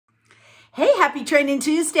Hey, happy Training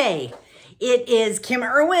Tuesday. It is Kim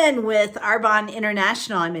Irwin with Arbonne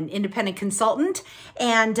International. I'm an independent consultant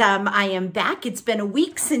and I am back. It's been a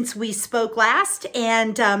week since we spoke last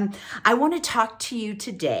and I want to talk to you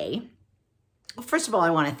today. Well, first of all,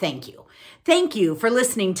 I want to thank you. Thank you for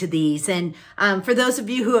listening to these. And for those of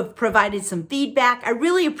you who have provided some feedback, I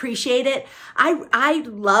really appreciate it. I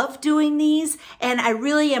love doing these and I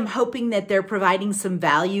really am hoping that they're providing some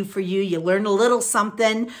value for you. You learn a little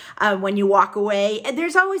something when you walk away. And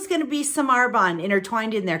there's always going to be some Arbonne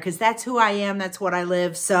intertwined in there because that's who I am. That's what I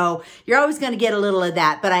live. So you're always going to get a little of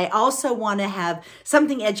that. But I also want to have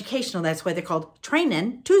something educational. That's why they're called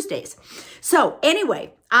Training Tuesdays. So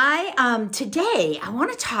anyway, today I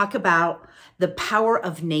want to talk about the power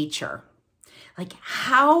of nature, like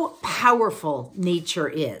how powerful nature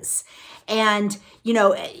is. And, you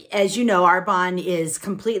know, as you know, Arbonne is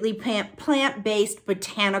completely plant-based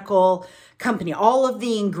botanical company. All of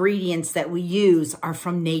the ingredients that we use are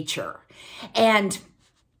from nature. And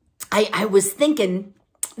I was thinking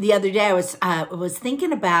the other day, I was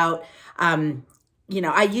thinking about, you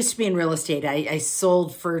know, I used to be in real estate. I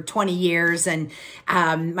sold for 20 years and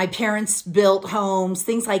my parents built homes,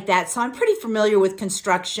 things like that. So I'm pretty familiar with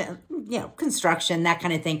construction, that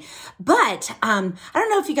kind of thing. But I don't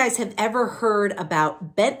know if you guys have ever heard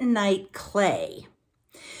about bentonite clay.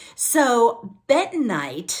 So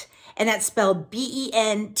bentonite, and that's spelled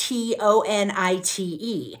B-E-N-T-O-N-I-T-E.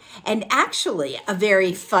 And actually, a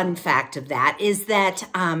very fun fact of that is that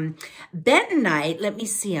bentonite, let me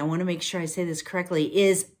see, I want to make sure I say this correctly,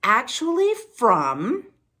 is actually from,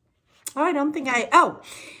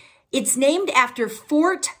 it's named after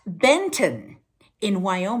Fort Benton in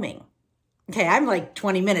Wyoming. Okay, I'm like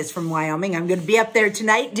 20 minutes from Wyoming. I'm going to be up there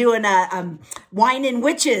tonight doing a wine and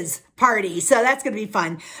witches party. So that's going to be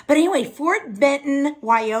fun. But anyway, Fort Benton,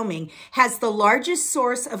 Wyoming has the largest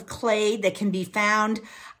source of clay that can be found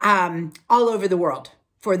all over the world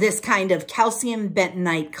for this kind of calcium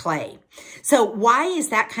bentonite clay. So why is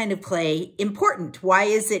that kind of clay important? Why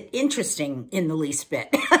is it interesting in the least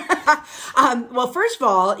bit? Well, first of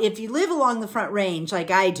all, if you live along the Front Range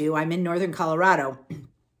like I do, I'm in northern Colorado,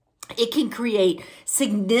 it can create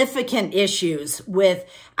significant issues with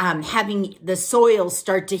having the soil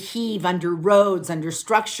start to heave under roads, under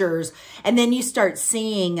structures, and then you start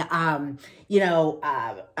seeing,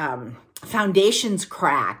 foundations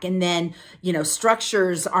crack, and then,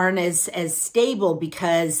 structures aren't as stable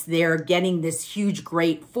because they're getting this huge,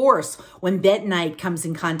 great force. When bentonite comes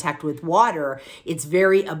in contact with water, it's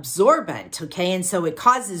very absorbent, okay? And so it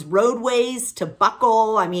causes roadways to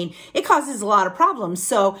buckle. I mean, it causes a lot of problems.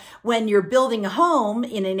 So when you're building a home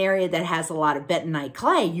in an area that has a lot of bentonite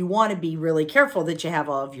clay, you want to be really careful that you have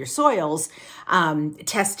all of your soils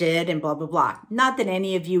tested and blah, blah, blah. Not that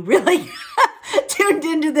any of you really tuned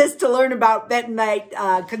into this to learn about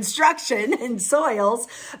bentonite construction and soils,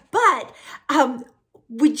 but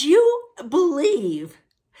would you believe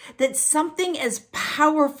that something as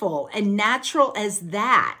powerful and natural as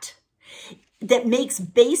that makes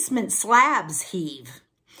basement slabs heave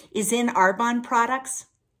is in Arbonne products?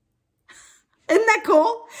 Isn't that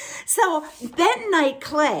cool? So bentonite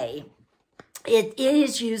clay, it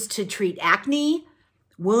is used to treat acne,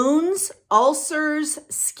 wounds, ulcers,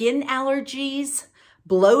 skin allergies,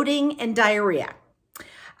 bloating, and diarrhea.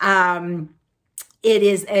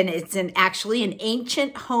 It's actually an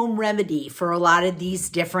ancient home remedy for a lot of these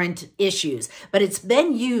different issues, but it's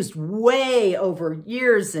been used way over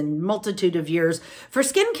years and multitude of years for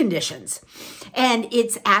skin conditions. And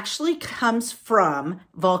it's actually comes from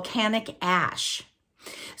volcanic ash.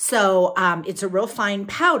 So it's a real fine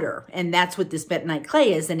powder, and that's what this bentonite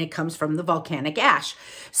clay is, and it comes from the volcanic ash.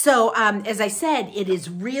 So as I said, it is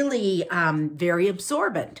really very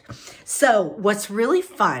absorbent. So what's really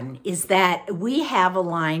fun is that we have a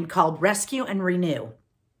line called Rescue and Renew.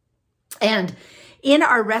 And in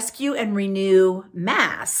our Rescue and Renew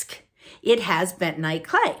mask, it has bentonite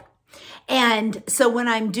clay. And so when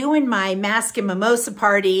I'm doing my mask and mimosa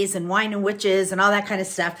parties and wine and witches and all that kind of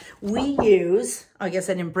stuff, we use, I guess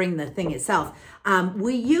I didn't bring the thing itself.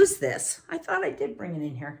 We use this. I thought I did bring it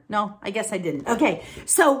in here. No, I guess I didn't. Okay,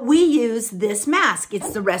 so we use this mask.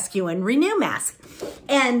 It's the Rescue and Renew mask.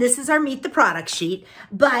 And this is our Meet the Product sheet.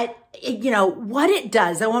 But, what it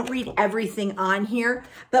does, I won't read everything on here,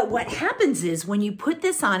 but what happens is when you put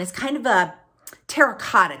this on, it's kind of a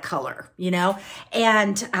terracotta color, you know,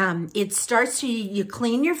 and it starts to, you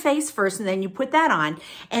clean your face first and then you put that on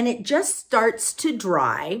and it just starts to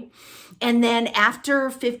dry. And then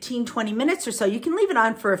after 15, 20 minutes or so, you can leave it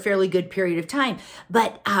on for a fairly good period of time.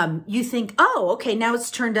 But you think, oh, okay, now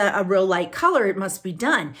it's turned a real light color. It must be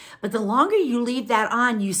done. But the longer you leave that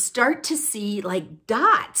on, you start to see like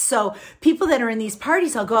dots. So people that are in these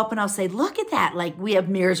parties, I'll go up and I'll say, look at that. Like we have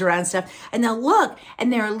mirrors around stuff. And they'll look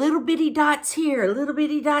and there are little bitty dots here, little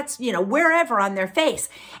bitty dots, you know, wherever on their face.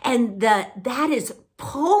 And that is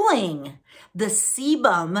pulling the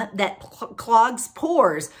sebum that clogs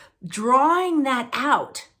pores, drawing that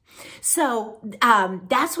out. So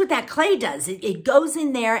that's what that clay does. It goes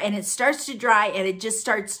in there and it starts to dry and it just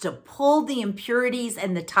starts to pull the impurities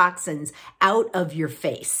and the toxins out of your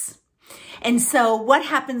face. And so what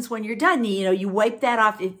happens when you're done? You know, you wipe that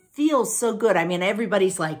off. It feels so good. I mean,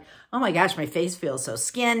 everybody's like, oh my gosh, my face feels so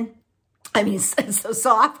so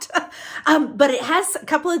soft. But it has a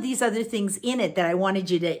couple of these other things in it that I wanted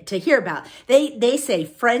you to hear about. They say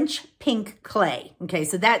French pink clay. Okay,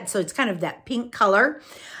 so it's kind of that pink color.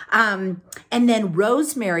 And then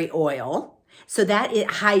rosemary oil. So that it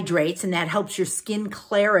hydrates and that helps your skin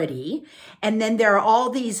clarity. And then there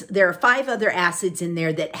are 5 other acids in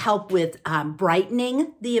there that help with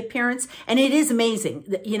brightening the appearance. And it is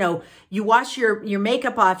amazing. You know, you wash your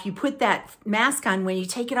makeup off, you put that mask on, when you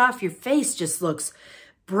take it off, your face just looks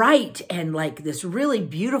bright and like this really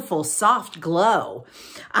beautiful soft glow.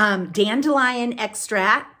 Dandelion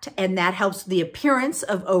extract, and that helps the appearance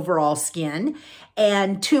of overall skin.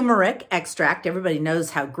 And turmeric extract, everybody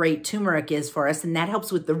knows how great turmeric is for us, and that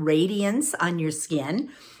helps with the radiance on your skin.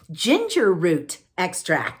 Ginger root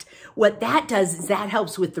extract, what that does is that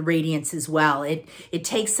helps with the radiance as well. It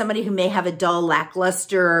takes somebody who may have a dull,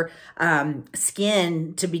 lackluster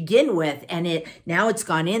skin to begin with, and now it's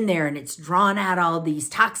gone in there and it's drawn out all these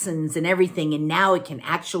toxins and everything, and now it can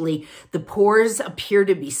actually, the pores appear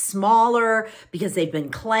to be smaller because they've been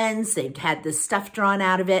cleansed, they've had this stuff drawn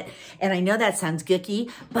out of it. And I know that sounds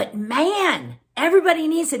gooky, but man, everybody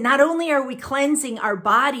needs it. Not only are we cleansing our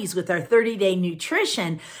bodies with our 30-day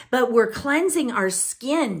nutrition, but we're cleansing our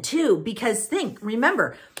skin too. Because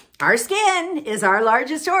remember, our skin is our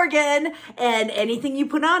largest organ, and anything you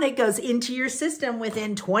put on it goes into your system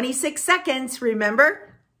within 26 seconds, remember?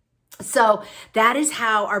 So that is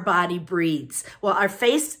how our body breathes. Well, our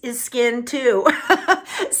face is skin too.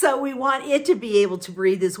 So we want it to be able to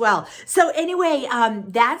breathe as well. So anyway,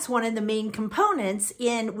 that's one of the main components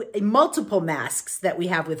in multiple masks that we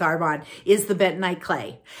have with Arbonne is the bentonite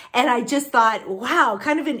clay. And I just thought, wow,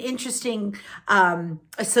 kind of an interesting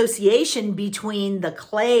association between the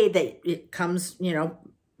clay that it comes, you know,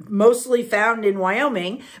 mostly found in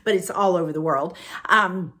Wyoming, but it's all over the world.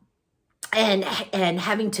 And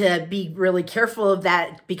having to be really careful of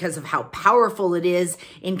that because of how powerful it is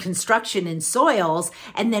in construction and soils.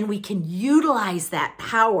 And then we can utilize that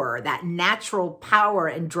power, that natural power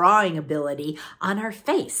and drawing ability on our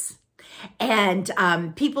face. And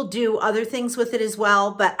people do other things with it as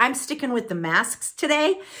well, but I'm sticking with the masks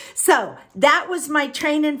today. So that was my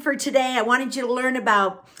training for today. I wanted you to learn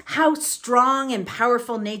about how strong and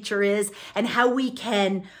powerful nature is and how we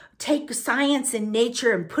can take science and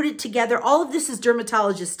nature and put it together. All of this is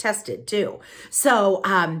dermatologist tested too. So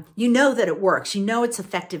you know that it works. You know it's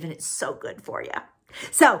effective and it's so good for you.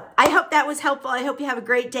 So I hope that was helpful. I hope you have a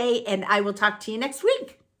great day and I will talk to you next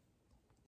week.